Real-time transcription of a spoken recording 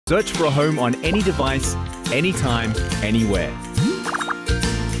Search for a home on any device, anytime, anywhere.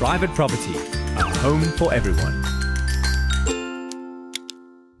 Private property, a home for everyone.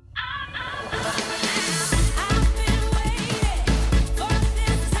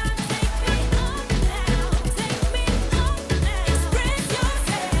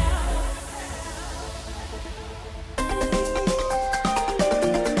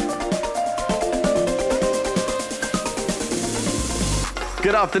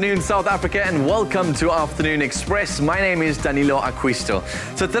 Good afternoon, South Africa, and welcome to Afternoon Express. My name is Danilo Acquisto.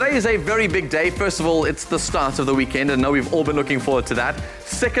 So today is a very big day. First of all, it's the start of the weekend, and I know we've all been looking forward to that.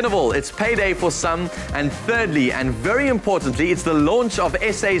 Second of all, it's payday for some. And thirdly, and very importantly, it's the launch of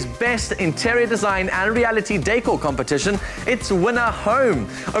SA's best interior design and reality decor competition. It's Winner Home.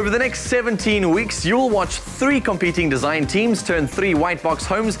 Over the next 17 weeks, you'll watch 3 competing design teams turn 3 white box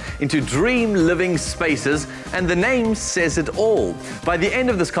homes into dream living spaces, and the name says it all. By the end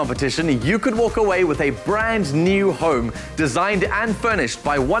of this competition, you could walk away with a brand new home designed and furnished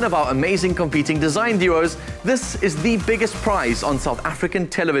by one of our amazing competing design duos. This is the biggest prize on South African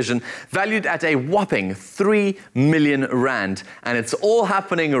television, valued at a whopping 3 million rand. And it's all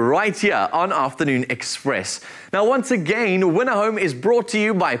happening right here on Afternoon Express. Now, once again, Winner Home is brought to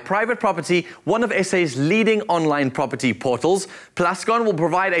you by Private Property, one of SA's leading online property portals. Plascon will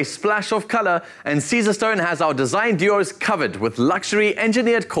provide a splash of color, and Caesarstone has our design duos covered with luxury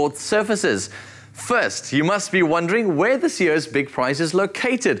engineered quartz surfaces. First, you must be wondering where this year's big prize is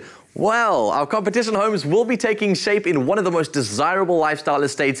located. Well, our competition homes will be taking shape in one of the most desirable lifestyle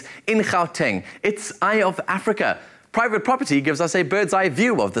estates in Gauteng. It's Eye of Africa. Private Property gives us a bird's eye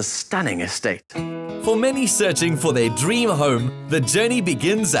view of the stunning estate. For many searching for their dream home, the journey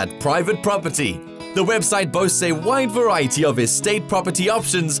begins at Private Property. The website boasts a wide variety of estate property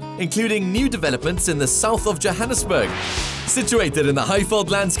options, including new developments in the south of Johannesburg. Situated in the Highveld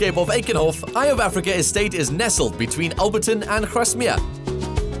landscape of Eikenhof, Eye of Africa estate is nestled between Alberton and Grasmere.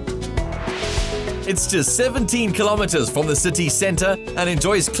 It's just 17 kilometers from the city center and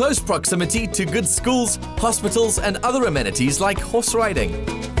enjoys close proximity to good schools, hospitals, and other amenities like horse riding.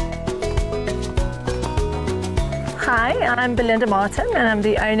 Hi, I'm Belinda Martin, and I'm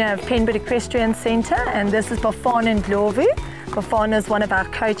the owner of Penbrook Equestrian Centre, and this is Bafana and Glovu. Bafana is one of our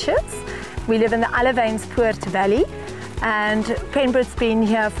coaches. We live in the Allevanspoort Valley, and Penbrook's been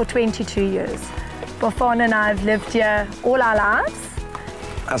here for 22 years. Bafana and I have lived here all our lives.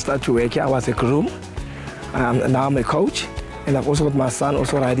 I started to work here, I was a groom, and now I'm a coach, and I've also got my son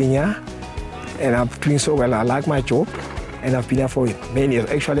also riding here, and I'm doing so well. I like my job, and I've been here for many years.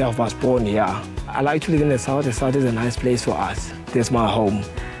 Actually, I was born here. I like to live in the south. The south is a nice place for us. That's my home.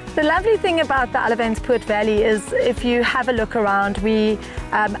 The lovely thing about the Allevanspoort Valley is if you have a look around, we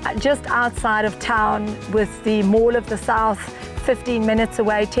just outside of town with the Mall of the South, 15 minutes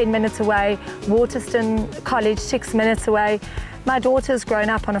away, 10 minutes away, Waterston College, 6 minutes away. My daughter's grown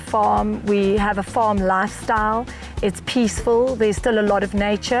up on a farm. We have a farm lifestyle. It's peaceful. There's still a lot of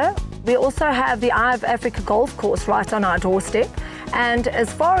nature. We also have the Eye of Africa golf course right on our doorstep. And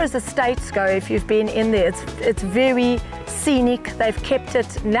as far as estates go, if you've been in there, it's very scenic. They've kept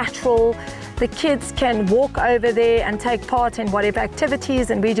it natural. The kids can walk over there and take part in whatever activities,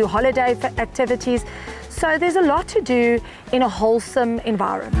 and we do holiday activities. So there's a lot to do in a wholesome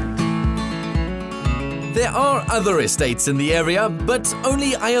environment. There are other estates in the area, but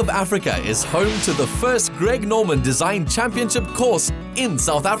only Eye of Africa is home to the first Greg Norman Design Championship course in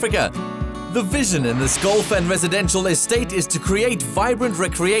South Africa. The vision in this golf and residential estate is to create vibrant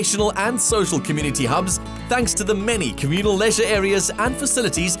recreational and social community hubs thanks to the many communal leisure areas and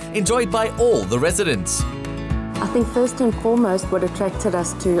facilities enjoyed by all the residents. I think first and foremost what attracted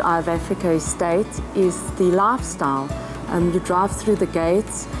us to Eye of Africa estate is the lifestyle. You drive through the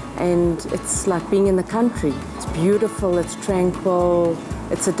gates and it's like being in the country. It's beautiful, it's tranquil,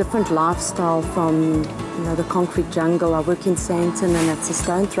 it's a different lifestyle from the concrete jungle. I work in Sandton and it's a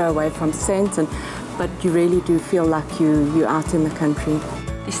stone throw away from Sandton, but you really do feel like you're out in the country.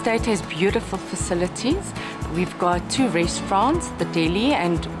 The estate has beautiful facilities. We've got 2 restaurants, the deli,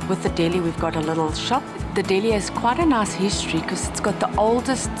 and with the deli we've got a little shop. The deli has quite a nice history because it's got the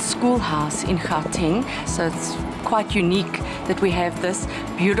oldest schoolhouse in Gauteng, so it's quite unique that we have this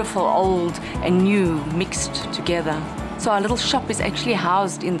beautiful old and new mixed together. So our little shop is actually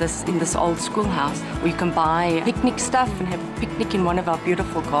housed in this old schoolhouse where you can buy picnic stuff and have a picnic in one of our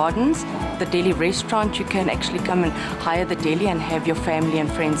beautiful gardens. The deli restaurant, you can actually come and hire the deli and have your family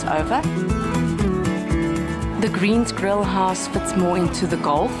and friends over. The Greens Grill House fits more into the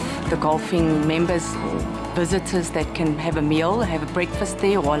golf. The golfing members visitors that can have a meal, have a breakfast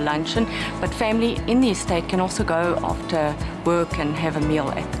there or a luncheon, but family in the estate can also go after work and have a meal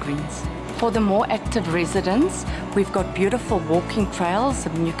at the greens. For the more active residents, we've got beautiful walking trails.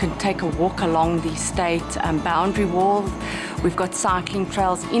 I mean, you can take a walk along the estate boundary wall. We've got cycling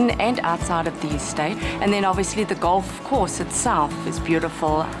trails in and outside of the estate. And then obviously the golf course itself is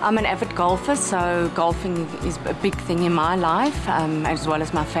beautiful. I'm an avid golfer, so golfing is a big thing in my life, as well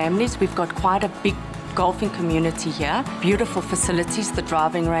as my family's. We've got quite a big golfing community here. Beautiful facilities, the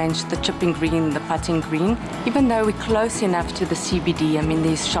driving range, the chipping green, the putting green. Even though we're close enough to the CBD, I mean,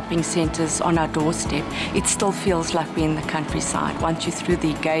 there's shopping centres on our doorstep, it still feels like we're in the countryside. Once you're through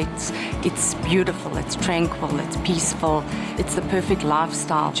the gates, it's beautiful, it's tranquil, it's peaceful. It's the perfect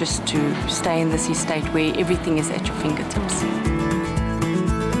lifestyle just to stay in this estate where everything is at your fingertips.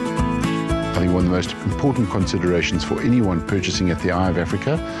 I think one of the most important considerations for anyone purchasing at the Eye of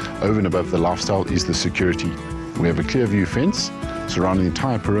Africa, over and above the lifestyle, is the security. We have a clear view fence surrounding the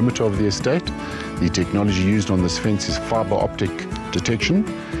entire perimeter of the estate. The technology used on this fence is fiber optic detection,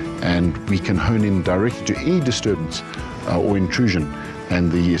 and we can hone in directly to any disturbance or intrusion,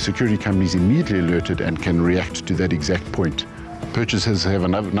 and the security company is immediately alerted and can react to that exact point. Purchasers have a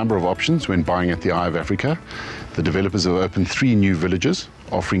number of options when buying at the Eye of Africa. The developers have opened 3 new villages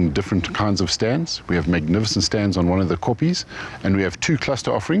offering different kinds of stands. We have magnificent stands on one of the koppies, and we have 2 cluster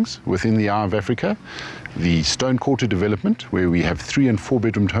offerings within the Eye of Africa. The Stone Quarter development, where we have 3- and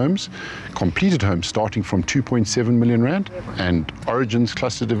 4-bedroomed homes, completed homes starting from 2.7 million rand, and Origins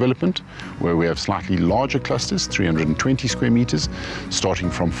cluster development, where we have slightly larger clusters, 320 square meters,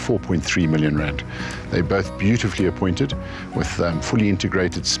 starting from 4.3 million rand. They're both beautifully appointed with fully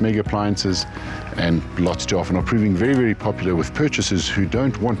integrated SMEG appliances and lots to offer, and are proving very, very popular with purchasers who don't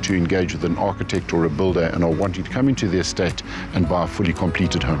want to engage with an architect or a builder and are wanting to come into the estate and buy a fully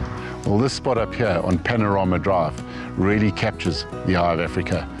completed home. Well, this spot up here on Panorama Drive really captures the Eye of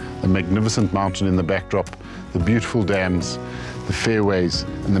Africa. The magnificent mountain in the backdrop, the beautiful dams, the fairways,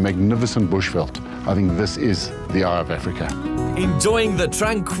 and the magnificent bushveld. I think this is the Eye of Africa. Enjoying the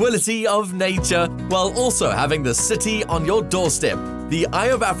tranquility of nature while also having the city on your doorstep. The Eye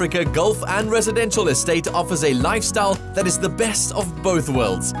of Africa Golf and Residential Estate offers a lifestyle that is the best of both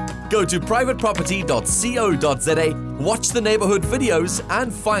worlds. Go to privateproperty.co.za, watch the neighborhood videos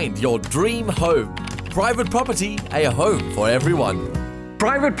and find your dream home. Private Property, a home for everyone.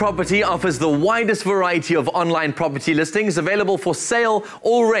 Private Property offers the widest variety of online property listings available for sale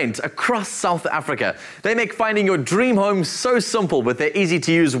or rent across South Africa. They make finding your dream home so simple with their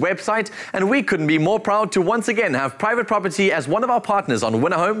easy-to-use website, and we couldn't be more proud to once again have Private Property as one of our partners on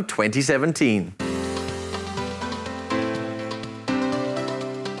Winner Home 2017.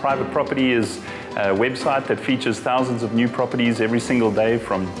 Private Property is a website that features thousands of new properties every single day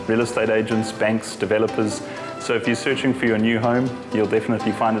from real estate agents, banks, developers. So if you're searching for your new home, you'll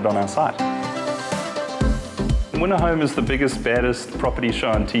definitely find it on our site. Winner Home is the biggest, baddest property show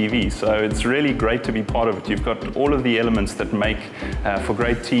on TV, so it's really great to be part of it. You've got all of the elements that make for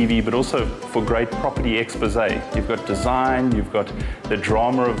great TV, but also for great property expose. You've got design, you've got the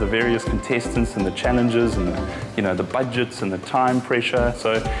drama of the various contestants and the challenges and the budgets and the time pressure.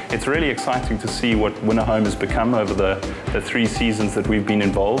 So it's really exciting to see what Winner Home has become over the 3 seasons that we've been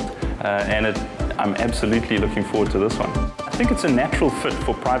involved, I'm absolutely looking forward to this one. I think it's a natural fit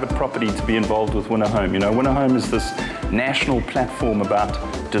for Private Property to be involved with Winner Home. Winner Home is this national platform about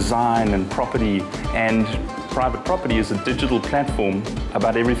design and property, and Private Property is a digital platform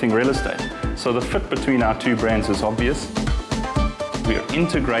about everything real estate. So the fit between our 2 brands is obvious. We are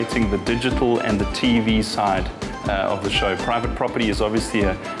integrating the digital and the TV side of the show. Private Property is obviously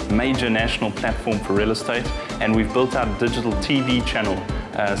a major national platform for real estate, and we've built out a digital TV channel.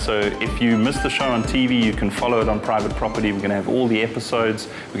 So if you miss the show on TV, you can follow it on Private Property. We're going to have all the episodes,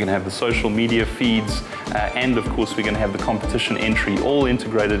 we're going to have the social media feeds, and of course we're going to have the competition entry, all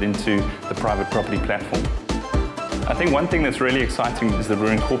integrated into the Private Property platform. I think one thing that's really exciting is that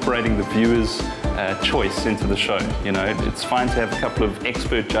we're incorporating the viewers' choice into the show. It's fine to have a couple of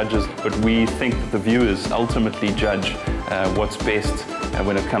expert judges, but we think that the viewers ultimately judge what's best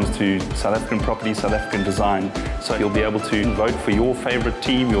when it comes to South African property, South African design. So you'll be able to vote for your favorite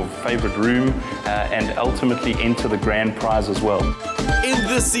team, your favorite room, and ultimately enter the grand prize as well. In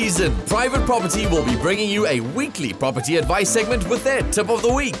this season, Private Property will be bringing you a weekly property advice segment with their tip of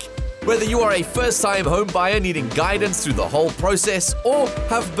the week. Whether you are a first-time home buyer needing guidance through the whole process or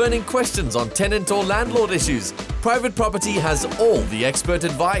have burning questions on tenant or landlord issues, Private Property has all the expert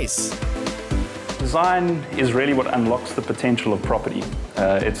advice. Design is really what unlocks the potential of property.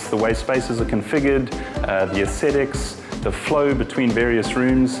 It's the way spaces are configured, the aesthetics, the flow between various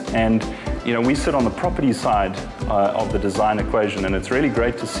rooms, and You know, we sit on the property side of the design equation, and it's really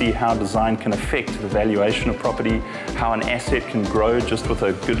great to see how design can affect the valuation of property, how an asset can grow just with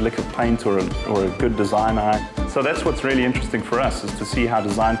a good lick of paint or a good design eye. So that's what's really interesting for us, is to see how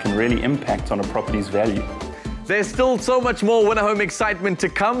design can really impact on a property's value. There's still so much more Winner Home excitement to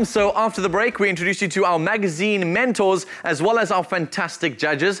come, so after the break we introduce you to our magazine mentors as well as our fantastic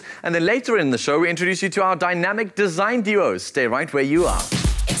judges, and then later in the show we introduce you to our dynamic design duos. Stay right where you are.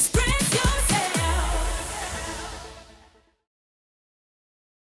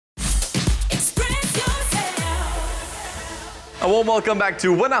 A warm welcome back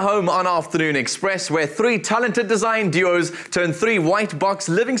to Winner Home on Afternoon Express, where 3 talented design duos turn 3 white box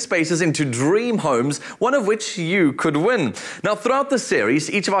living spaces into dream homes, one of which you could win. Now, throughout the series,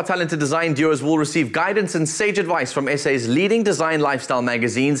 each of our talented design duos will receive guidance and sage advice from SA's leading design lifestyle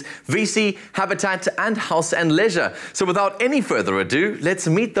magazines, VC, Habitat and House and Leisure. So without any further ado, let's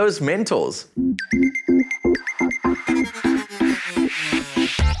meet those mentors.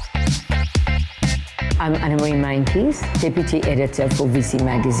 I'm Anna-Marie Mainkies, Deputy Editor for VC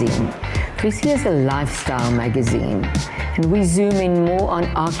Magazine. VC is a lifestyle magazine, and we zoom in more on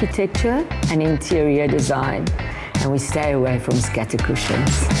architecture and interior design, and we stay away from scatter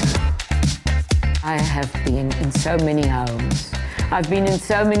cushions. I have been in so many homes. I've been in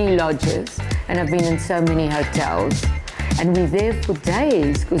so many lodges, and I've been in so many hotels. And we're there for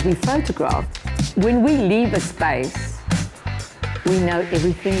days because we photograph. When we leave a space, we know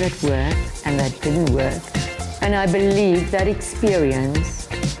everything that worked and that didn't work. And I believe that experience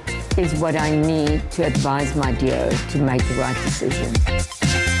is what I need to advise my duo to make the right decision.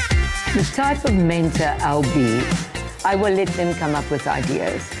 The type of mentor I'll be, I will let them come up with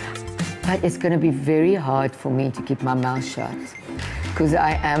ideas. But it's going to be very hard for me to keep my mouth shut because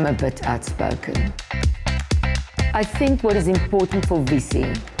I am a bit outspoken. I think what is important for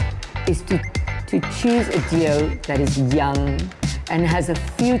VC is to choose a duo that is young and has a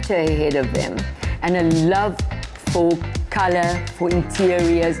future ahead of them, and a love for color, for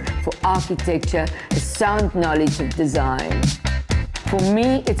interiors, for architecture, a sound knowledge of design. For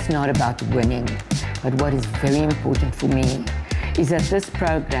me, it's not about winning, but what is very important for me is that this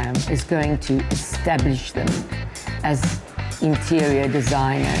program is going to establish them as interior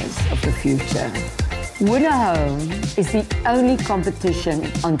designers of the future. Winner Home is the only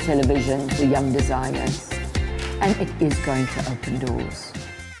competition on television for young designers, and it is going to open doors.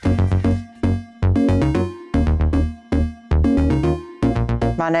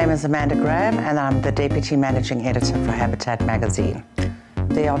 My name is Amanda Graham, and I'm the Deputy Managing Editor for Habitat magazine.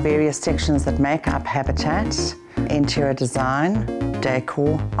 There are various sections that make up Habitat: interior design,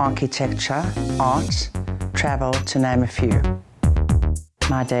 decor, architecture, art, travel, to name a few.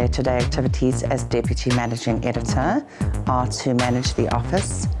 My day-to-day activities as Deputy Managing Editor are to manage the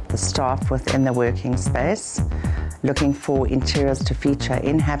office, the staff within the working space, looking for interiors to feature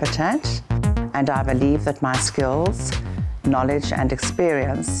in Habitat, and I believe that my skills, knowledge and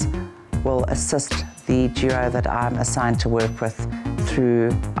experience will assist the duo that I'm assigned to work with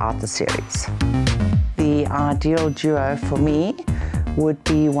throughout the series. The ideal duo for me would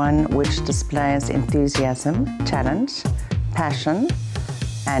be one which displays enthusiasm, talent, passion,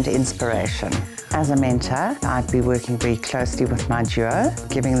 and inspiration. As a mentor, I'd be working very closely with my duo,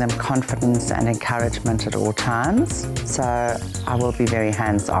 giving them confidence and encouragement at all times, so I will be very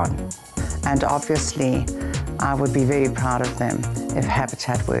hands-on. And obviously, I would be very proud of them if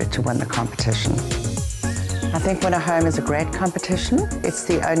Habitat were to win the competition. I think Winner Home is a great competition. It's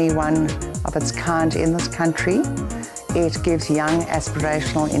the only one of its kind in this country. It gives young,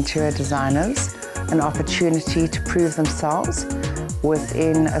 aspirational interior designers an opportunity to prove themselves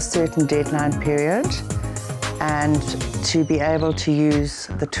within a certain deadline period, and to be able to use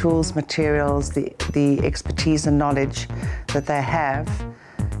the tools, materials, the expertise and knowledge that they have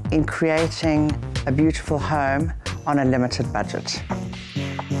in creating a beautiful home on a limited budget.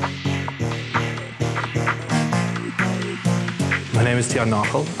 My name is Tiaan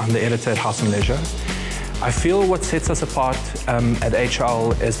Nagel. I'm the editor at House and Leisure. I feel what sets us apart at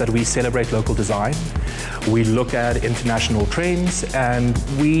HL is that we celebrate local design. We look at international trends and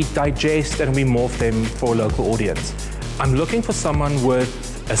we digest and we morph them for a local audience. I'm looking for someone with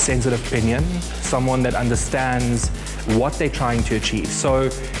a sensitive opinion, someone that understands what they're trying to achieve. So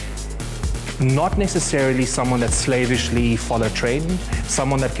not necessarily someone that slavishly follow trend,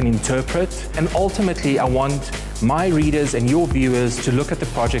 someone that can interpret. And ultimately, I want my readers and your viewers to look at the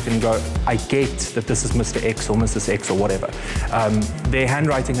project and go, I get that this is Mr. X or Mrs. X or whatever. Their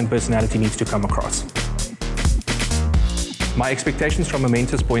handwriting and personality needs to come across. My expectations from a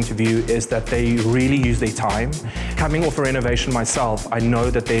mentor's point of view is that they really use their time. Coming off a renovation myself, I know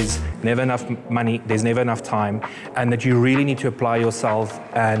that there's never enough money, there's never enough time, and that you really need to apply yourself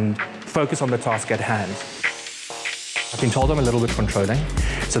and focus on the task at hand. I've been told I'm a little bit controlling,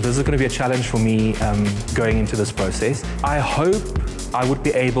 so this is going to be a challenge for me going into this process. I hope I would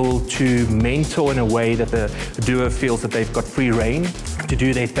be able to mentor in a way that the doer feels that they've got free rein to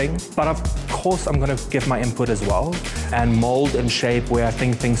do their thing. But of course, I'm going to give my input as well and mold and shape where I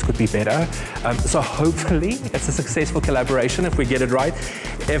think things could be better. So hopefully it's a successful collaboration if we get it right.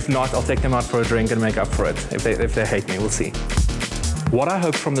 If not, I'll take them out for a drink and make up for it. If they hate me, we'll see. What I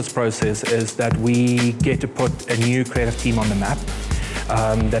hope from this process is that we get to put a new creative team on the map,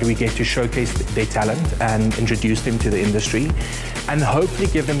 that we get to showcase their talent and introduce them to the industry, and hopefully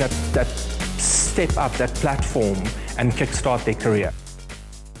give them that step up, that platform, and kickstart their career.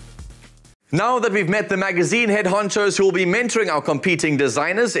 Now that we've met the magazine head honchos who will be mentoring our competing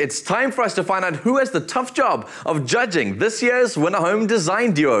designers, it's time for us to find out who has the tough job of judging this year's Winner Home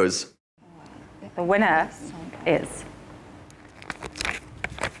Design Duos. The winner is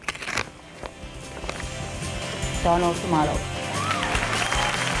Donald Sumalo.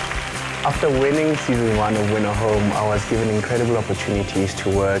 After winning season 1 of Winner Home, I was given incredible opportunities to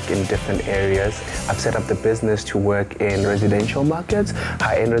work in different areas. I've set up the business to work in residential markets,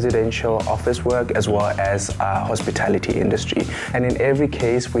 high-end residential office work, as well as hospitality industry. And in every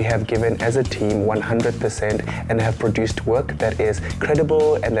case, we have given as a team 100% and have produced work that is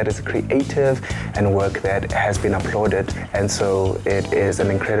credible and that is creative and work that has been applauded. And so it is an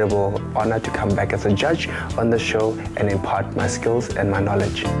incredible honor to come back as a judge on the show and impart my skills and my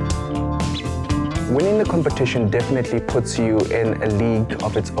knowledge. Winning the competition definitely puts you in a league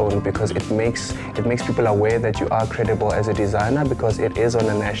of its own because it makes people aware that you are credible as a designer because it is on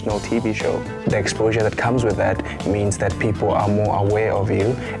a national TV show. The exposure that comes with that means that people are more aware of you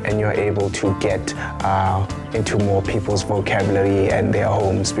and you're able to get into more people's vocabulary and their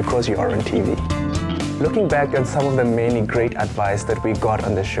homes because you are on TV. Looking back at some of the many great advice that we got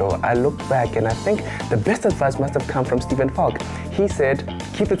on the show, I look back and I think the best advice must have come from Stephen Falk. He said,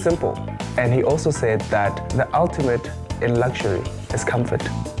 keep it simple. And he also said that the ultimate in luxury is comfort.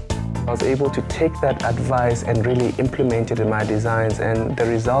 I was able to take that advice and really implement it in my designs, and the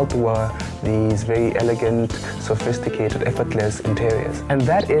result were these very elegant, sophisticated, effortless interiors. And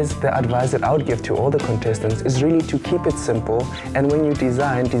that is the advice that I would give to all the contestants, is really to keep it simple, and when you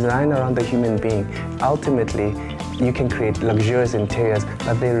design around the human being. Ultimately, you can create luxurious interiors,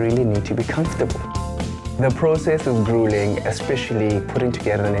 but they really need to be comfortable. The process is grueling, especially putting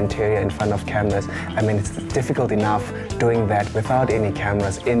together an interior in front of cameras. I mean, it's difficult enough doing that without any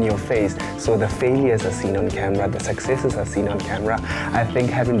cameras in your face. So the failures are seen on camera, the successes are seen on camera. I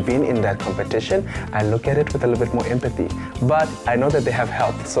think having been in that competition, I look at it with a little bit more empathy. But I know that they have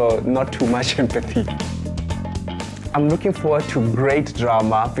helped, so not too much empathy. I'm looking forward to great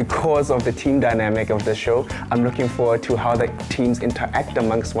drama because of the team dynamic of the show. I'm looking forward to how the teams interact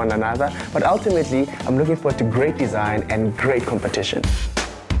amongst one another. But ultimately, I'm looking forward to great design and great competition.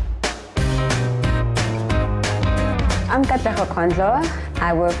 I'm Katlego Kondlo.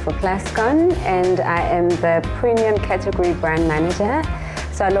 I work for Plascon and I am the premium category brand manager.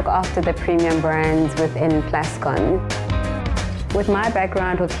 So I look after the premium brands within Plascon. With my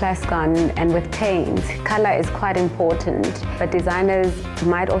background with Plascon and with paint, color is quite important, but designers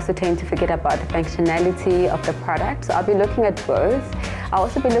might also tend to forget about the functionality of the product. So I'll be looking at both. I'll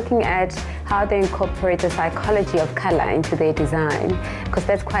also be looking at how they incorporate the psychology of color into their design, because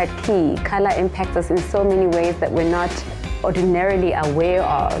that's quite key. Color impacts us in so many ways that we're not ordinarily aware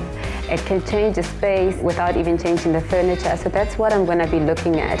of. It can change the space without even changing the furniture. So that's what I'm going to be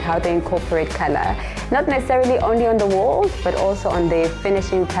looking at, how they incorporate color. Not necessarily only on the walls, but also on the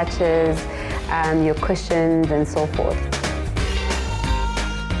finishing touches, your cushions and so forth.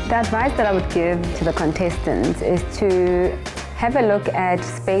 The advice that I would give to the contestants is to have a look at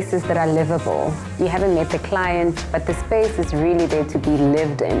spaces that are livable. You haven't met the client, but the space is really there to be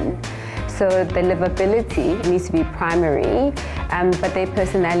lived in. So the livability needs to be primary, but their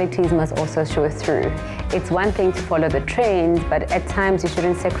personalities must also show through. It's one thing to follow the trends, but at times you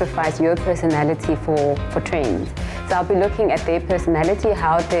shouldn't sacrifice your personality for trends. So I'll be looking at their personality,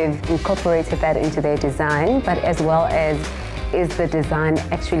 how they've incorporated that into their design, but as well as, is the design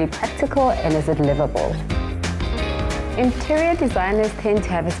actually practical and is it livable? Interior designers tend to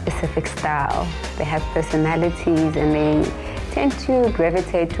have a specific style. They have personalities and they tend to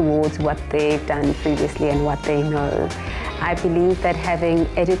gravitate towards what they've done previously and what they know. I believe that having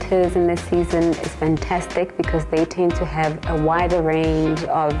editors in this season is fantastic because they tend to have a wider range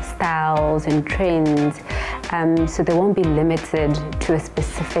of styles and trends so they won't be limited to a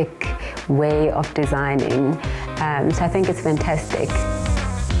specific way of designing. So I think it's fantastic.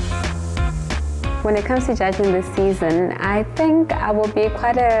 When it comes to judging this season, I think I will be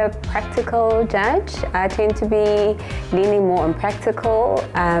quite a practical judge. I tend to be leaning more on practical.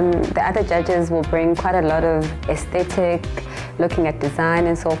 The other judges will bring quite a lot of aesthetic, looking at design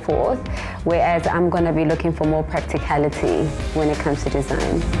and so forth, whereas I'm going to be looking for more practicality when it comes to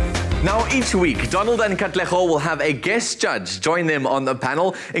design. Now, each week, Donald and Katlego will have a guest judge join them on the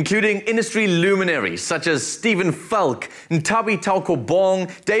panel, including industry luminaries such as Stephen Falk, Ntabi Taukobong,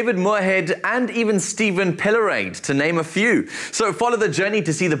 David Moorhead, and even Stephen Pellerade, to name a few. So follow the journey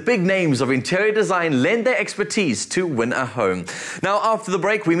to see the big names of interior design lend their expertise to win a home. Now, after the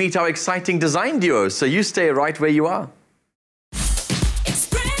break, we meet our exciting design duo, so you stay right where you are.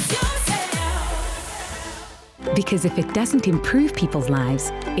 Because if it doesn't improve people's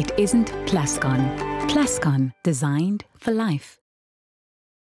lives, it isn't Plascon. Plascon, designed for life.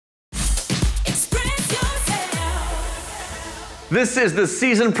 This is the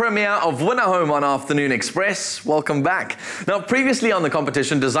season premiere of Win a Home on Afternoon Express. Welcome back. Now, previously on the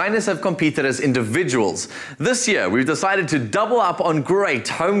competition, designers have competed as individuals. This year, we've decided to double up on great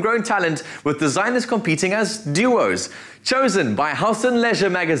homegrown talent with designers competing as duos. Chosen by House and Leisure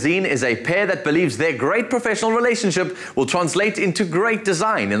magazine is a pair that believes their great professional relationship will translate into great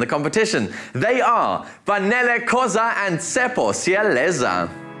design in the competition. They are Vanele Koza and Tsepo Sialeza.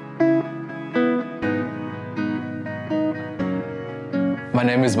 My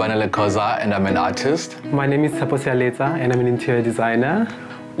name is Vanele Koza and I'm an artist. My name is Tsepo Sialeza and I'm an interior designer.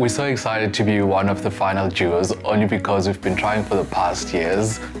 We're so excited to be one of the final duos only because we've been trying for the past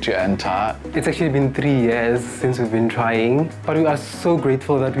years to enter. It's actually been 3 years since we've been trying, but we are so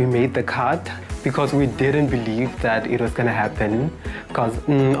grateful that we made the cut because we didn't believe that it was going to happen. Because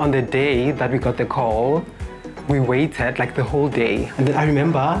on the day that we got the call, we waited like the whole day. And then I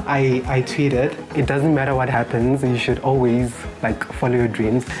remember I tweeted, it doesn't matter what happens, you should always like follow your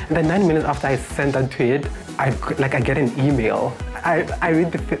dreams. And then 9 minutes after I sent that tweet, I get an email. I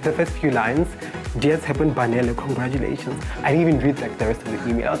read the first few lines. Dear Tsepo Vanele, congratulations. I didn't even read like the rest of the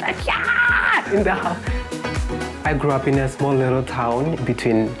email. I was like, yeah, in the house. I grew up in a small little town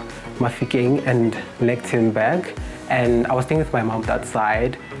between Mafikeng and Lichtenburg. And I was staying with my mom that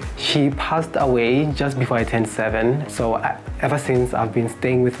side. She passed away just before I turned 7. So ever since, I've been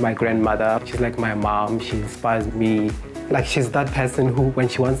staying with my grandmother. She's like my mom. She inspires me. Like, she's that person who, when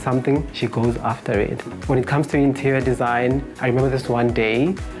she wants something, she goes after it. When it comes to interior design, I remember this one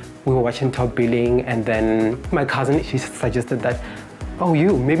day, we were watching Top Billing, and then my cousin, she suggested that, oh,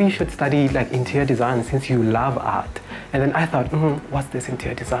 maybe you should study like interior design since you love art. And then I thought, what's this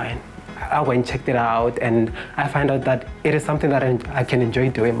interior design? I went and checked it out, and I found out that it is something that I can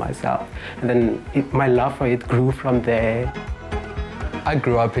enjoy doing myself. And then my love for it grew from there. I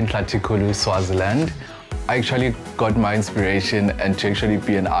grew up in Tlatikulu, Swaziland. I actually got my inspiration and to actually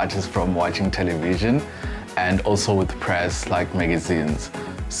be an artist from watching television and also with press like magazines.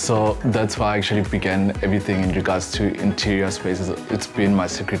 So that's why I actually began everything in regards to interior spaces. It's been my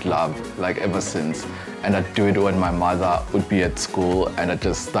secret love like ever since. And I'd do it when my mother would be at school and I'd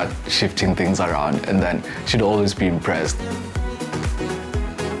just start shifting things around and then she'd always be impressed.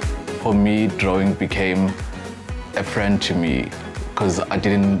 For me, drawing became a friend to me because I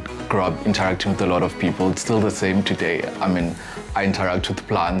didn't grow up interacting with a lot of people. It's still the same today. I mean, I interact with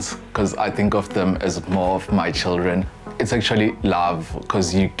plants because I think of them as more of my children. It's actually love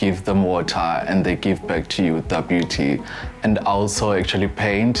because you give them water and they give back to you with their beauty. And I also actually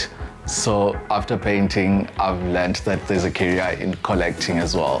paint. So after painting, I've learned that there's a career in collecting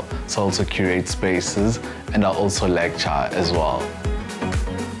as well. So I also curate spaces and I also lecture as well.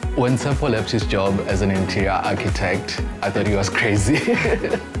 When Tsepo left his job as an interior architect, I thought he was crazy.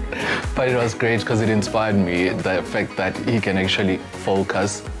 But it was great because it inspired me, the fact that he can actually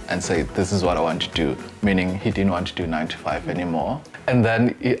focus and say, this is what I want to do, meaning he didn't want to do 9 to 5 anymore. And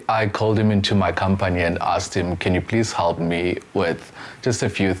then I called him into my company and asked him, can you please help me with just a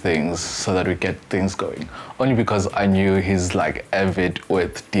few things so that we get things going? Only because I knew he's like avid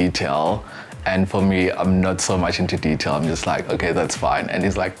with detail. And for me, I'm not so much into detail. I'm just like, okay, that's fine. And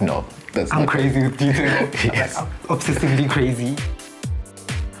he's like, no, that's not. I'm crazy with detail. Yes. I'm obsessively crazy.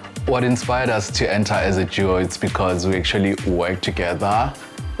 What inspired us to enter as a duo, it's because we actually work together.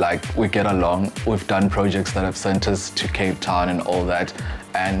 Like, we get along. We've done projects that have sent us to Cape Town and all that.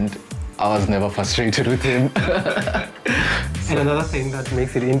 And I was never frustrated with him. And another thing that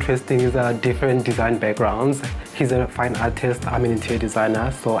makes it interesting is different design backgrounds. He's a fine artist, I'm an interior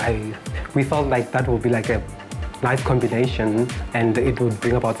designer, so we felt like that would be like a nice combination and it would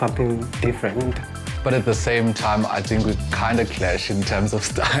bring about something different. But at the same time, I think we kind of clash in terms of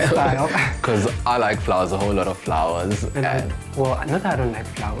style. Because I like flowers, a whole lot of flowers. And well, not that I don't like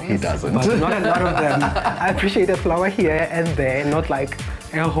flowers. He doesn't. But not a lot of them. I appreciate a flower here and there, not like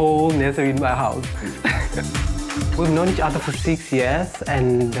a whole nursery in my house. We've known each other for 6 years,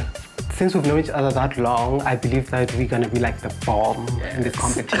 and since we've known each other that long, I believe that we're going to be like the bomb in this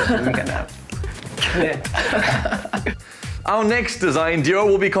competition. We're going to kill it. Our next design duo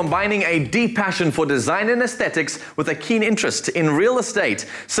will be combining a deep passion for design and aesthetics with a keen interest in real estate.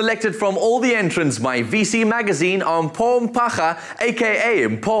 Selected from all the entrants by VC Magazine are Mpho Mpaga, aka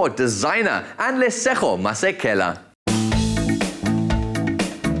Mpho Designer, and Lesego Masekela.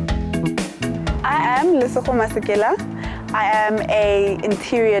 I am Lesego Masekela. I am an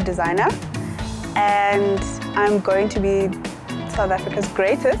interior designer, and I'm going to be South Africa's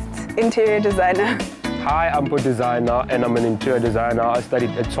greatest interior designer. Hi, I'm Mpho Designer, and I'm an interior designer. I studied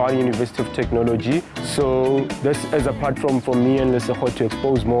at Tshwane University of Technology. So this is a platform for me and Lesego to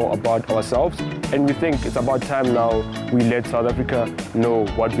expose more about ourselves. And we think it's about time now we let South Africa know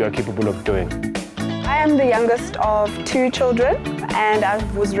what we are capable of doing. I am the youngest of 2 children, and I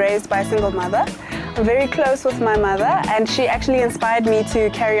was raised by a single mother. I'm very close with my mother, and she actually inspired me to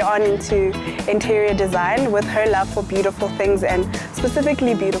carry on into interior design with her love for beautiful things and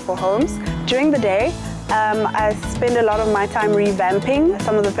specifically beautiful homes. During the day, I spend a lot of my time revamping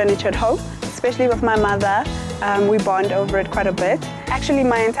some of the furniture at home, especially with my mother. We bond over it quite a bit. Actually,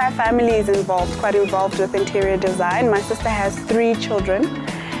 my entire family is quite involved with interior design. My sister has 3 children,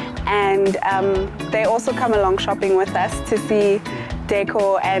 and they also come along shopping with us to see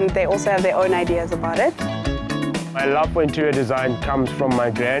decor, and they also have their own ideas about it. My love for interior design comes from my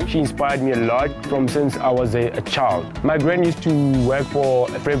gran. She inspired me a lot from since I was a child. My gran used to work for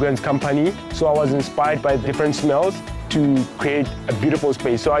a fragrance company, so I was inspired by different smells to create a beautiful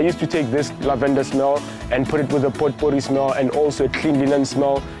space. So I used to take this lavender smell and put it with a potpourri smell and also a clean linen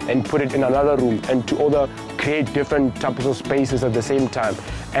smell and put it in another room, and to create different types of spaces at the same time.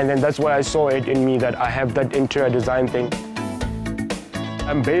 And then that's why I saw it in me that I have that interior design thing.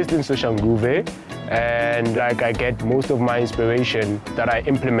 I'm based in Soshanguve, and I get most of my inspiration that I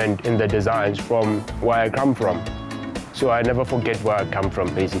implement in the designs from where I come from. So I never forget where I come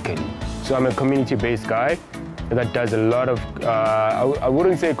from, basically. So I'm a community-based guy that does a lot of, I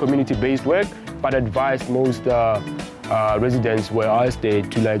wouldn't say community-based work, but advise most residents where I stay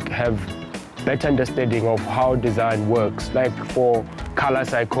to have better understanding of how design works, like for color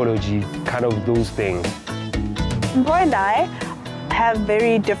psychology, kind of those things. Mpho and I have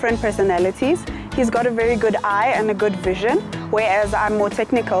very different personalities. He's got a very good eye and a good vision, whereas I'm more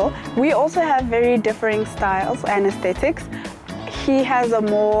technical. We also have very differing styles and aesthetics. He has a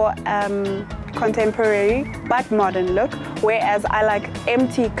more contemporary but modern look, whereas I like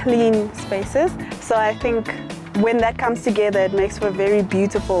empty, clean spaces. So I think when that comes together, it makes for a very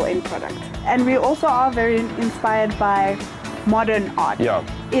beautiful end product. And we also are very inspired by modern art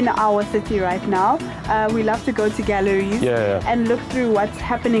in our city right now. We love to go to galleries and look through what's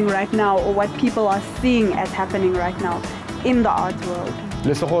happening right now, or what people are seeing as happening right now in the art world.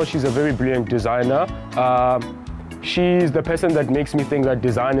 Lesego, she's a very brilliant designer. She's the person that makes me think that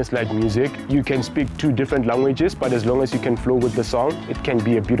design is like music. You can speak 2 different languages, but as long as you can flow with the song, it can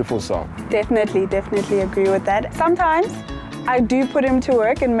be a beautiful song. Definitely agree with that. Sometimes I do put him to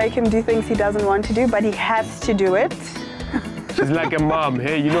work and make him do things he doesn't want to do, but he has to do it. She's like a mom.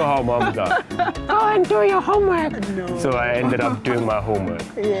 Hey, you know how moms are. Go and do your homework. No. So I ended up doing my homework.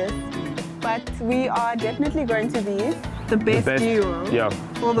 Yes. But we are definitely going to be the best duo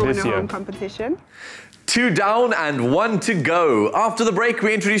for the Winner Home competition. 2 down and 1 to go. After the break,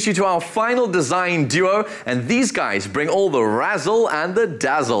 we introduce you to our final design duo, and these guys bring all the razzle and the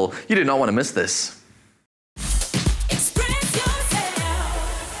dazzle. You do not want to miss this.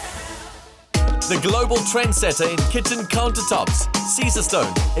 The global trendsetter in kitchen countertops,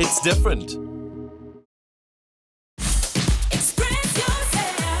 Caesarstone. It's different.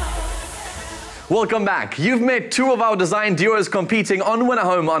 Welcome back. You've met 2 of our design duos competing on Winner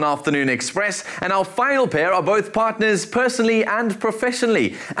Home on Afternoon Express, and our final pair are both partners personally and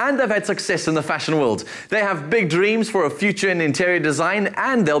professionally, and they've had success in the fashion world. They have big dreams for a future in interior design,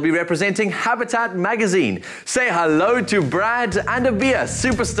 and they'll be representing Habitat Magazine. Say hello to Brad and Abia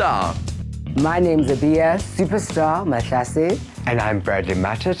Superstar. My name's Abia Superstar Matlase. And I'm Bradley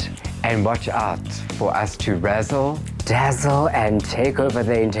Mattit. And watch out for us to razzle, dazzle, and take over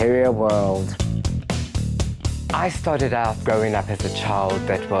the interior world. I started out growing up as a child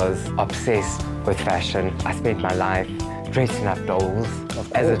that was obsessed with fashion. I spent my life dressing up dolls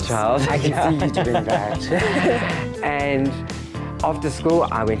as a child. I can see you doing that. And After school,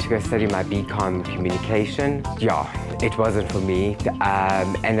 I went to go study my BCom communication. Yeah, it wasn't for me.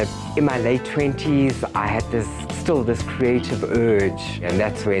 And in my late 20s, I had still this creative urge. And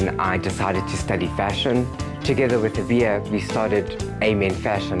that's when I decided to study fashion. Together with Avia, we started Amen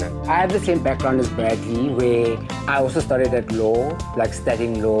Fashion. I have the same background as Bradley, where I also started at law, like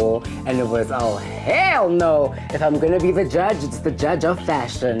studying law, and it was, oh, hell no. If I'm gonna be the judge, it's the judge of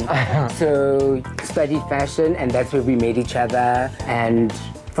fashion. So studied fashion, and that's where we met each other. And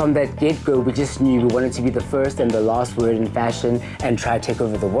from that get-go, we just knew we wanted to be the first and the last word in fashion and try to take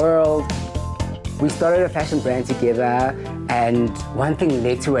over the world. We started a fashion brand together, and one thing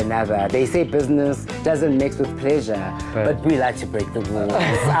led to another. They say business doesn't mix with pleasure, but we like to break the rules,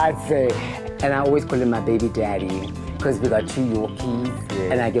 I'd say. And I always call him my baby daddy, because we got 2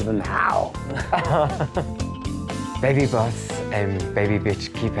 Yorkies, and I give him how. Baby boss and baby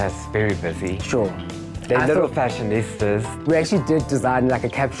bitch keep us very busy. Sure. They're little fashionistas. We actually did design like a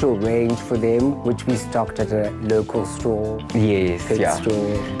capsule range for them, which we stocked at a local store. Yes, yeah.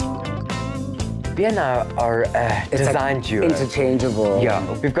 Store. We and I are a design duo. Interchangeable. Yeah,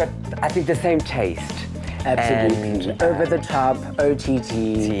 we've got, I think, the same taste. Absolutely. And, over the top,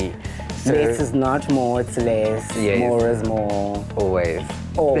 OTT. So, less is not more, it's less. Yes. More is more. Always.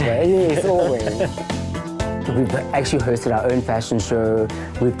 Always, yes, always. We've actually hosted our own fashion show.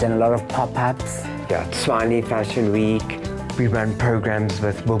 We've done a lot of pop-ups. Yeah, Swani Fashion Week. We run programs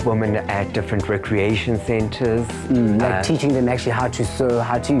with women at different recreation centers. Like teaching them actually how to sew,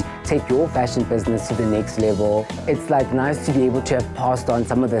 how to take your fashion business to the next level. It's like nice to be able to have passed on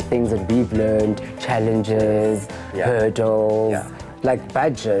some of the things that we've learned, challenges, hurdles, like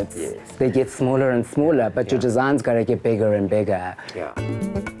budgets. Yes. They get smaller and smaller, but your design's gotta get bigger and bigger. Yeah.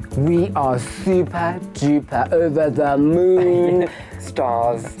 We are super duper over the moon.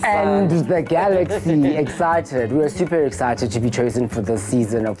 Stars, and the galaxy excited. We were super excited to be chosen for this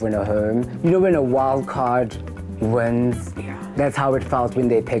season of Win a Home. You know, when a wild card wins, that's how it felt when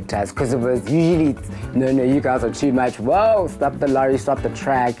they picked us, because it was usually, no, you guys are too much. Whoa, stop the lorry, stop the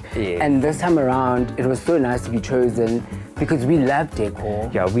track. Yes. And this time around, it was so nice to be chosen because we love decor.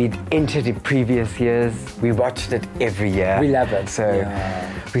 Yeah, we'd entered in previous years. We watched it every year. We love it. So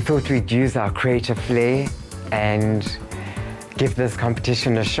we thought we'd use our creative flair and give this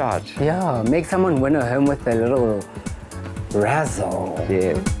competition a shot. Yeah, make someone win a home with a little razzle.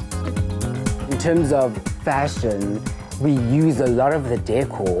 Yeah. In terms of fashion, we use a lot of the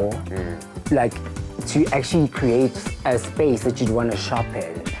decor, like to actually create a space that you'd want to shop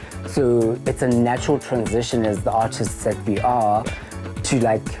in. So it's a natural transition as the artists that we are to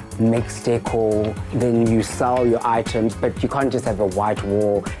like mix decor, then you sell your items, but you can't just have a white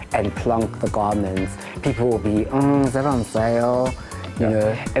wall and plonk the garments. People will be, is that on sale? You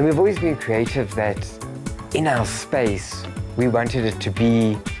know? And we've always been creative that in our space, we wanted it to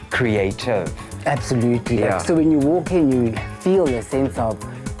be creative. Absolutely. Yeah. So when you walk in, you feel a sense of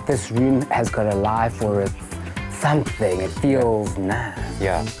this room has got a life or it's something. It feels nice.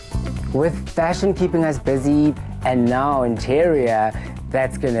 Yeah. With fashion keeping us busy and now interior,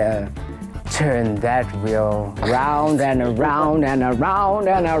 that's gonna turn that wheel round and around and around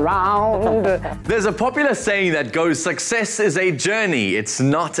and around. There's a popular saying that goes, success is a journey, it's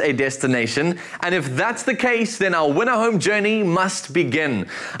not a destination. And if that's the case, then our Win a Home journey must begin.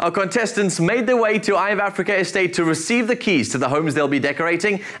 Our contestants made their way to Eye of Africa Estate to receive the keys to the homes they'll be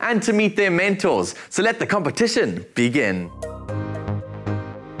decorating and to meet their mentors. So let the competition begin.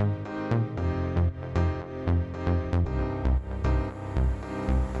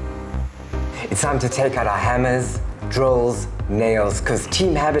 It's time to take out our hammers, drills, nails, because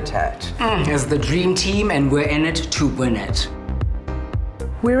Team Habitat is the dream team and we're in it to win it.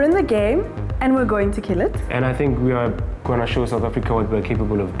 We're in the game and we're going to kill it. And I think we are going to show South Africa what we're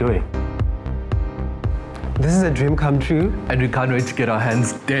capable of doing. This is a dream come true. And we can't wait to get our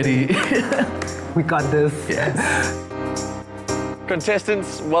hands dirty. We got this. Yes.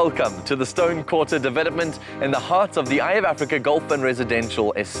 Contestants, welcome to the Stone Quarter development in the heart of the Eye of Africa Golf and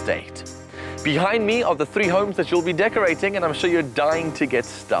Residential Estate. Behind me are the 3 homes that you'll be decorating, and I'm sure you're dying to get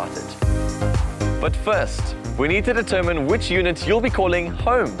started. But first, we need to determine which unit you'll be calling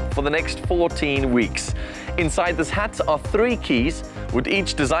home for the next 14 weeks. Inside this hat are 3 keys. Would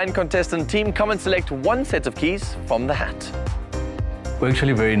each design contestant team come and select 1 set of keys from the hat? We're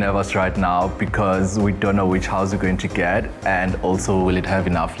actually very nervous right now because we don't know which house we're going to get, and also will it have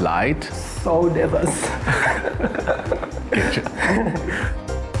enough light? So nervous.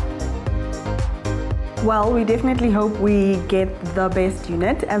 Well, we definitely hope we get the best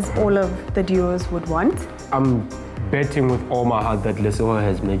unit, as all of the duos would want. I'm betting with all my heart that Lesotho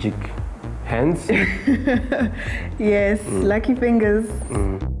has magic Hands? Yes, lucky fingers.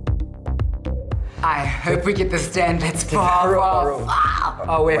 I hope we get the stand that's far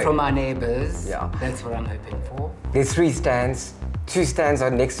away from our neighbors. Yeah. That's what I'm hoping for. There's 3 stands. 2 stands are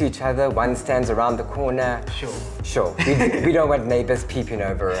next to each other, 1 stands around the corner. Sure. We don't want neighbors peeping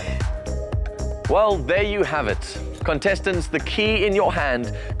over it. Well, there you have it. Contestants, the key in your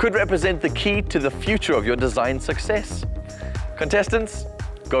hand could represent the key to the future of your design success. Contestants,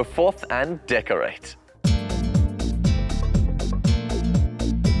 go forth and decorate.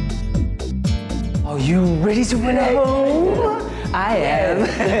 Are you ready to win at home? I am.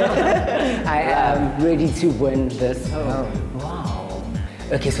 I am ready to win this home. Wow.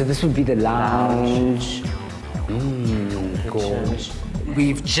 Okay, so this would be the lounge. Gorgeous.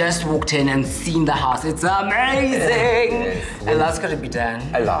 We've just walked in and seen the house. It's amazing! A lot's got to be done.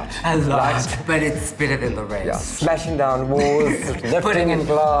 A lot. But it's better than the rest. Yeah. Smashing down walls, lifting in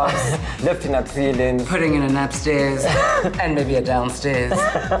glass, lifting up ceilings. Putting in an upstairs and maybe a downstairs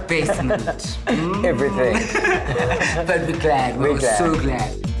basement. Everything. But we're glad. We're so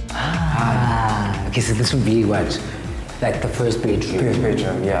glad. Okay, so this would be what? Like the first bedroom? First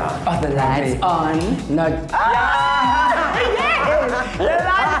bedroom, yeah. Are the lights on? Not... Yes! The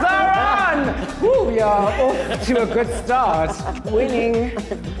lights are on! Woo, we are off to a good start. Winning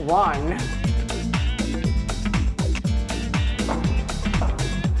 1.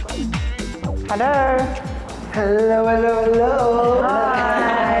 Hello. Hello.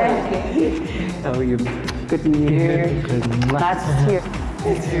 Hi. How are you? Good to meet you. Nice to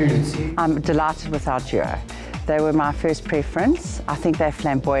see you. I'm delighted with our duo. They were my first preference. I think they're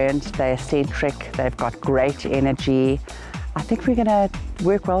flamboyant, they're eccentric, they've got great energy. I think we're going to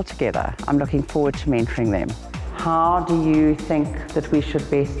work well together. I'm looking forward to mentoring them. How do you think that we should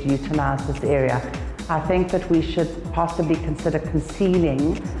best utilize this area? I think that we should possibly consider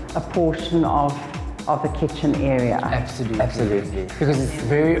concealing a portion of the kitchen area. Absolutely. Because it's a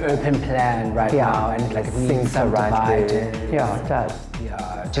very open plan right now, and like it needs subdivided. Yeah, it does.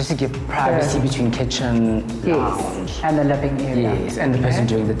 Yeah, just to give privacy between kitchen, lounge, and the living area. Yes, and the person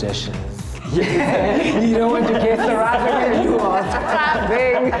doing the dishes. Yeah. You don't want your guests arriving and you are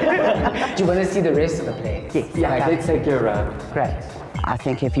scrapping. Do you want to see the rest of the place? Yes. Yeah, let's take you around. Great. I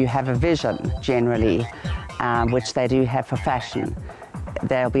think if you have a vision, generally, which they do have for fashion,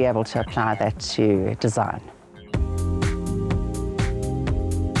 they'll be able to apply that to design.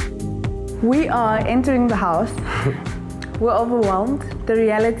 We are entering the house. We're overwhelmed. The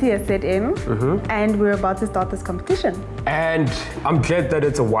reality has set in, and we're about to start this competition. And I'm glad that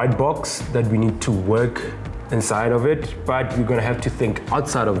it's a white box, that we need to work inside of it, but we're gonna have to think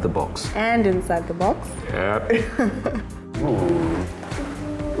outside of the box. And inside the box. Yeah.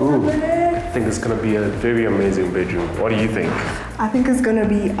 Ooh. I think it's gonna be a very amazing bedroom. What do you think? I think it's gonna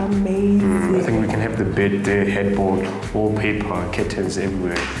be amazing. I think we can have the bed there, headboard, wallpaper, curtains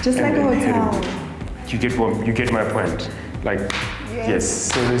everywhere. Just like a hotel. You get my point. Like, yes,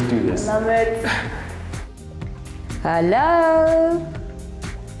 so let's do this. Love it. Hello.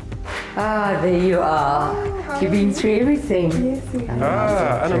 There you are. You've been through everything. Yes,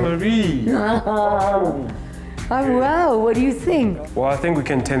 Anna Marie. Oh, wow. What do you think? Well, I think we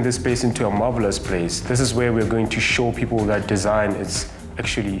can turn this space into a marvelous place. This is where we're going to show people that design is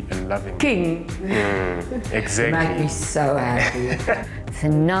actually a loving king. Exactly. You make me so happy. It's a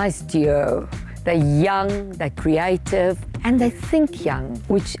nice duo. They're young, they're creative, and they think young,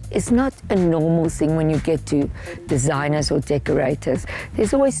 which is not a normal thing when you get to designers or decorators.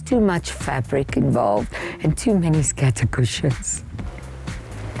 There's always too much fabric involved and too many scatter cushions.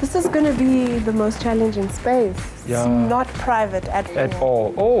 This is going to be the most challenging space. Yeah. It's not private at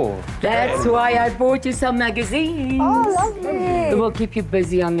all. Oh. That's why I bought you some magazines. Oh, lovely. It will keep you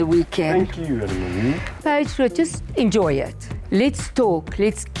busy on the weekend. Thank you, Anna Marie. Petra, just enjoy it. Let's talk.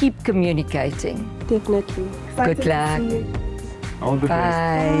 Let's keep communicating. Definitely. Good luck. All the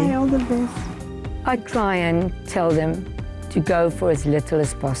best. Bye, all the best. I try and tell them to go for as little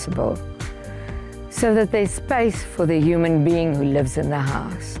as possible, so that there's space for the human being who lives in the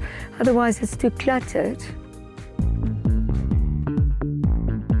house. Otherwise, it's too cluttered.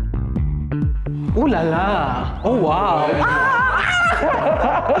 Ooh la la! Oh wow!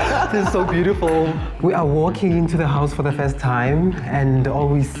 This is so beautiful. We are walking into the house for the first time, and all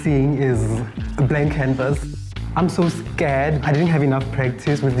we're seeing is a blank canvas. I'm so scared. I didn't have enough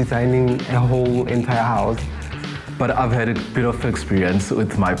practice with designing a whole entire house. But I've had a bit of experience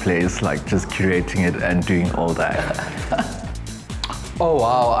with my place, like just curating it and doing all that. Oh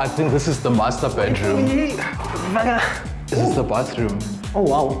wow, I think this is the master bedroom. This is the bathroom. Oh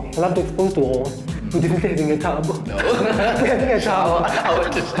wow, I love the exposed wall. We're definitely having a tub. No. We're having a shower. I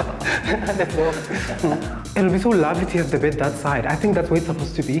want to shower. Let's go. It'll be so lovely to have the bed that side. I think that's where it's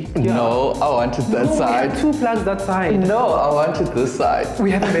supposed to be. Yeah. No, I wanted that side. We have 2 plugs that side. No, I wanted this side.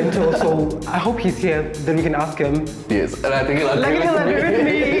 We have a mentor, so I hope he's here. Then we can ask him. Yes, and I think he'll agree with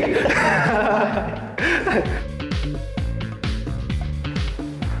me.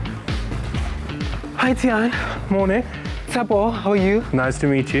 Hi, Tian. Morning. Sabo, how are you? Nice to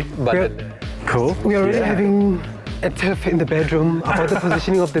meet you. Cool. We are already having a tiff in the bedroom about the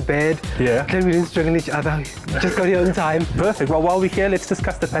positioning of the bed. Yeah. Then we didn't struggle each other. Just got here on time. Perfect. Well, while we're here, let's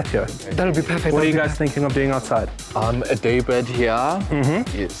discuss the patio. That'll be perfect. What are you guys thinking of doing outside? A day bed here.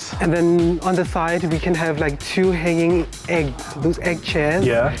 Yes. And then on the side, we can have like 2 hanging those egg chairs.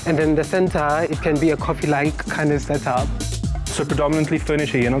 Yeah. And then the center, it can be a coffee-like kind of setup. So predominantly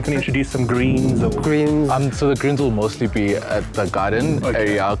furniture, you're not going to introduce some greens or... Greens. So the greens will mostly be at the garden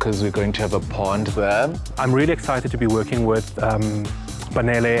area because we're going to have a pond there. I'm really excited to be working with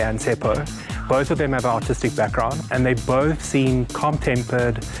Banele and Sepo. Both of them have an artistic background and they both seem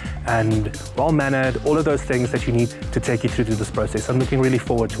calm-tempered and well-mannered, all of those things that you need to take you through to this process. I'm looking really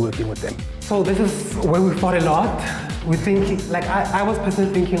forward to working with them. So this is where we fought a lot. We're thinking, like I was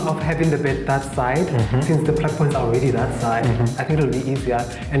personally thinking of having the bed that side, since the plug points are already that side. I think it'll be easier.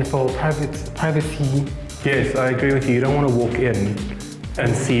 And for privacy. Yes, I agree with you. You don't want to walk in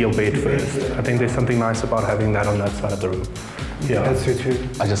and see your bed first. I think there's something nice about having that on that side of the room. Yeah, that's true.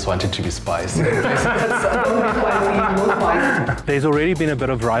 I just want it to be spicy. There's already been a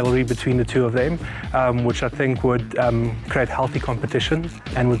bit of rivalry between the two of them, which I think would create healthy competition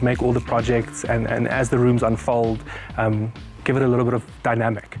and would make all the projects and as the rooms unfold, give it a little bit of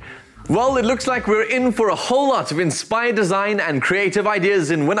dynamic. Well, it looks like we're in for a whole lot of inspired design and creative ideas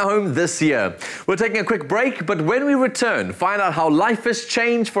in Winner Home this year. We're taking a quick break, but when we return, find out how life has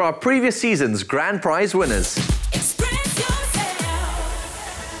changed for our previous season's grand prize winners.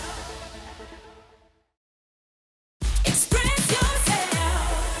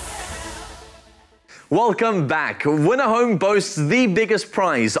 Welcome back. Winner Home boasts the biggest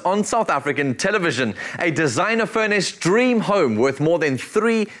prize on South African television, a designer-furnished dream home worth more than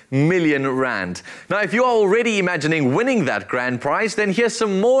 3 million rand. Now, if you are already imagining winning that grand prize, then here's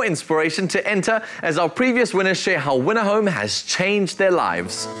some more inspiration to enter as our previous winners share how Winner Home has changed their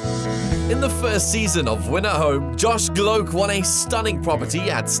lives. In the first season of Winner Home, Josh Gloak won a stunning property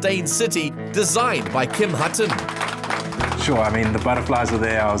at Stain City, designed by Kim Hutton. Sure, I mean, the butterflies were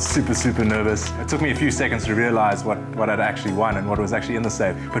there. I was super nervous. It took me a few seconds to realize what I'd actually won and what was actually in the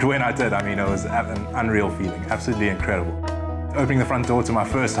safe. But when I did, I mean, it was an unreal feeling, absolutely incredible. Opening the front door to my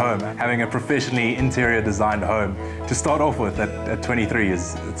first home, having a professionally interior designed home to start off with at 23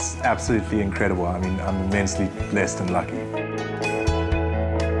 it's absolutely incredible. I mean, I'm immensely blessed and lucky.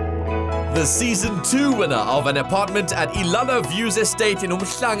 The Season 2 winner of an apartment at Ilana Views Estate in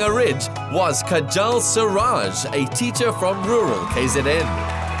Umhlanga Ridge was Kajal Siraj, a teacher from rural KZN.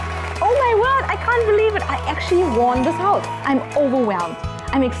 Oh my word, I can't believe it. I actually won this house. I'm overwhelmed.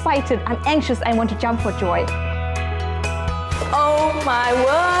 I'm excited. I'm anxious. I want to jump for joy. Oh my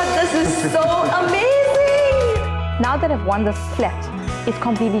word, this is so amazing. Now that I've won this flat, it's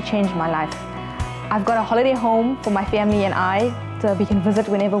completely changed my life. I've got a holiday home for my family and I. So we can visit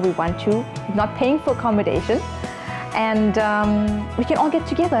whenever we want to. We're not paying for accommodation. And we can all get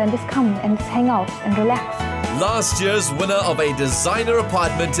together and just come and just hang out and relax. Last year's winner of a designer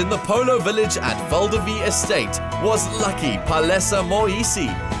apartment in the Polo Village at Valdevi Estate was Lucky Palesa Moisi.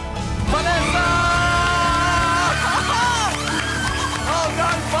 Palesa! Oh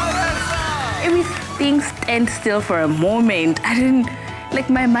God, Palesa! It was being stand still for a moment. I didn't... Like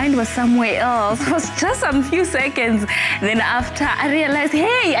my mind was somewhere else. It was just a few seconds. Then after I realized,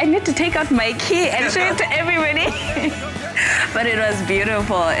 hey, I need to take out my key and show it to everybody. But it was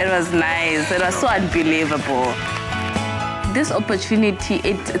beautiful. It was nice. It was so unbelievable. This opportunity,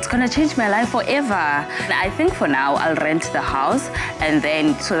 it's gonna change my life forever. I think for now I'll rent the house and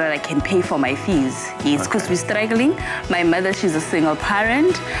then so that I can pay for my fees. Yes, because we're struggling. My mother, she's a single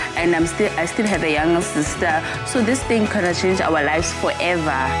parent, and I still have a younger sister. So this thing gonna change our lives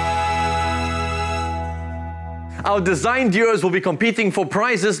forever. Our design duos will be competing for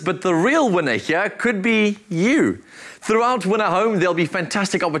prizes, but the real winner here could be you. Throughout Winner Home, there'll be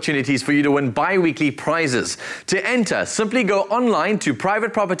fantastic opportunities for you to win bi-weekly prizes. To enter, simply go online to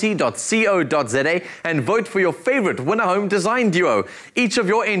privateproperty.co.za and vote for your favorite Winner Home design duo. Each of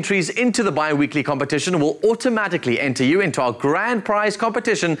your entries into the bi-weekly competition will automatically enter you into our grand prize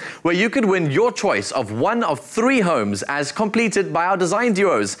competition, where you could win your choice of one of 3 homes as completed by our design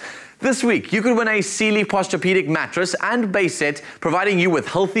duos. This week, you could win a Sealy Posturepedic mattress and base set, providing you with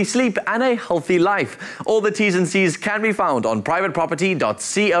healthy sleep and a healthy life. All the T's and C's can be found on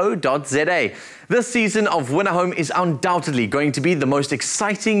privateproperty.co.za. This season of Winner Home is undoubtedly going to be the most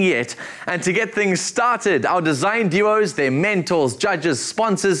exciting yet. And to get things started, our design duos, their mentors, judges,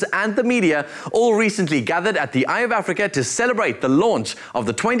 sponsors, and the media all recently gathered at the Eye of Africa to celebrate the launch of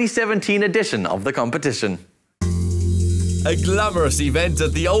the 2017 edition of the competition. A glamorous event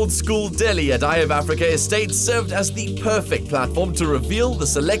at the old school deli at Eye of Africa Estate served as the perfect platform to reveal the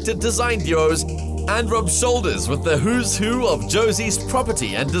selected design duos and rub shoulders with the who's who of Josie's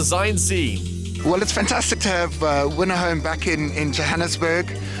property and design scene. Well, it's fantastic to have Winner Home back in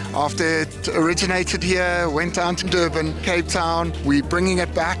Johannesburg. After it originated here, went down to Durban, Cape Town. We're bringing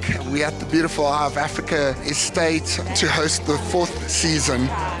it back. We're at the beautiful Eye of Africa Estate to host the 4th season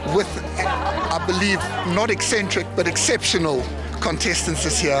with, I believe, not eccentric, but exceptional contestants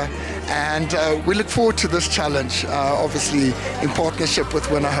this year. And we look forward to this challenge, obviously in partnership with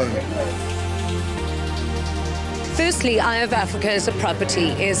Winner Home. Firstly, Eye of Africa as a property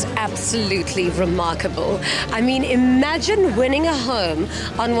is absolutely remarkable. I mean, imagine winning a home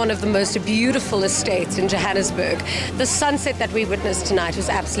on one of the most beautiful estates in Johannesburg. The sunset that we witnessed tonight was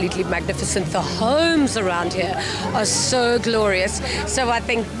absolutely magnificent. The homes around here are so glorious. So I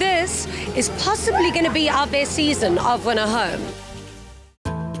think this is possibly going to be our best season of Winner Home.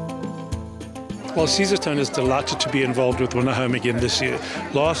 Well, Caesarstone is delighted to be involved with Winner Home again this year.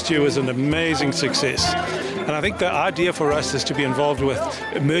 Last year was an amazing success. And I think the idea for us is to be involved with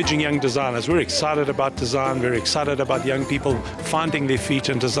emerging young designers. We're excited about design, we're excited about young people finding their feet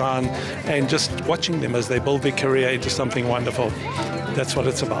in design and just watching them as they build their career into something wonderful. That's what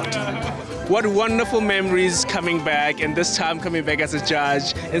it's about. What wonderful memories coming back, and this time coming back as a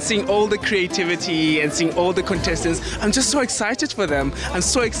judge and seeing all the creativity and seeing all the contestants. I'm just so excited for them. I'm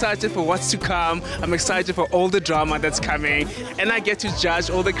so excited for what's to come. I'm excited for all the drama that's coming, and I get to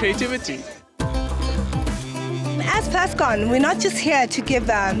judge all the creativity. As Plascon, we're not just here to give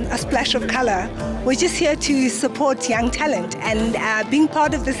a splash of color. We're just here to support young talent, and being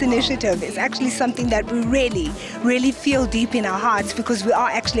part of this initiative is actually something that we really feel deep in our hearts, because we are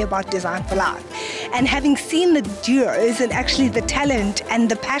actually about design for life. And having seen the duos and actually the talent and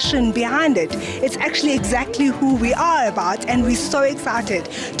the passion behind it, it's actually exactly who we are about, and we're so excited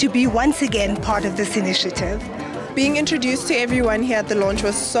to be once again part of this initiative. Being introduced to everyone here at the launch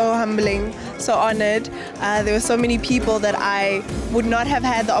was so humbling, so honored. There were so many people that I would not have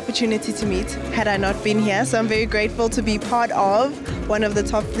had the opportunity to meet had I not been here. So I'm very grateful to be part of one of the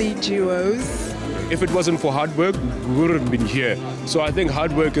top 3 duos. If it wasn't for hard work, we wouldn't have been here. So I think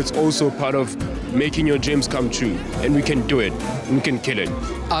hard work is also part of making your dreams come true. And we can do it. We can kill it.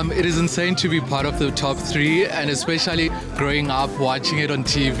 It is insane to be part of the top 3, and especially growing up watching it on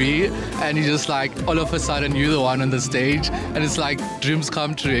TV, and you just like all of a sudden you're the one on the stage, and it's like dreams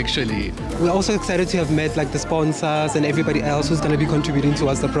come true actually. We're also excited to have met like the sponsors and everybody else who's going to be contributing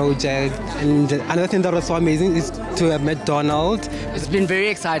towards the project. And another thing that was so amazing is to have met Donald. It's been very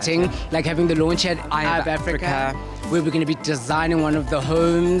exciting, like having the launch at Eye of Africa, where we're going to be designing one of the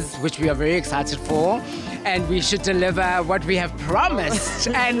homes, which we are very excited for. And we should deliver what we have promised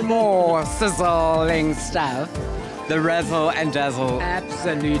and more sizzling stuff. The razzle and dazzle.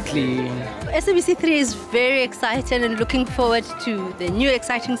 Absolutely. SABC3 is very excited and looking forward to the new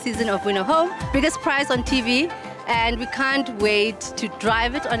exciting season of Winner Home. Biggest prize on TV, and we can't wait to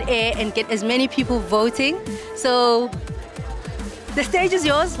drive it on air and get as many people voting. So the stage is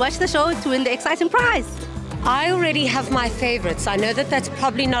yours. Watch the show to win the exciting prize. I already have my favorites. I know that that's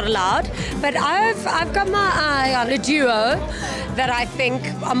probably not allowed, but I've got my eye on a duo that I think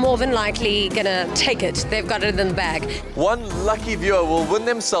are more than likely gonna take it. They've got it in the bag. One lucky viewer will win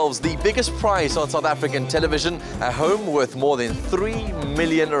themselves the biggest prize on South African television, a home worth more than 3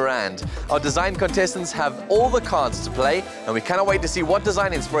 million rand. Our design contestants have all the cards to play, and we cannot wait to see what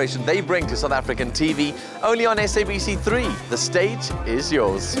design inspiration they bring to South African TV. Only on SABC3. The stage is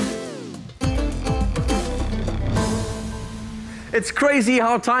yours. It's crazy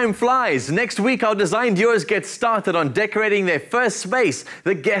how time flies. Next week, our design duos get started on decorating their first space,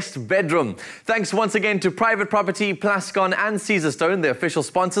 the guest bedroom. Thanks once again to Private Property, Plascon and Caesarstone, the official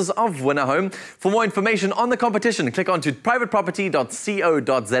sponsors of Winner Home. For more information on the competition, click on to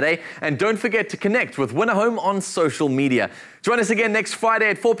privateproperty.co.za, and don't forget to connect with Winner Home on social media. Join us again next Friday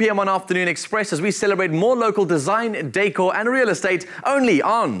at 4 p.m. on Afternoon Express as we celebrate more local design, decor and real estate only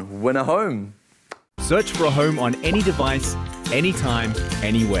on Winner Home. Search for a home on any device, anytime,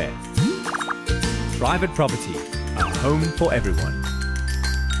 anywhere. Private Property, a home for everyone.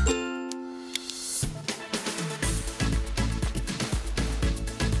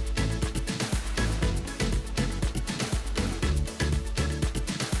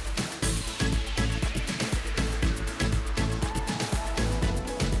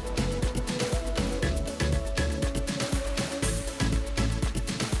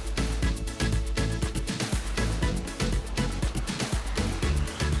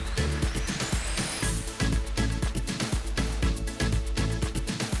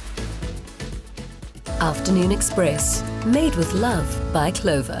 Afternoon Express, made with love by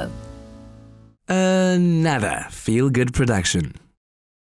Clover. Another feel-good production.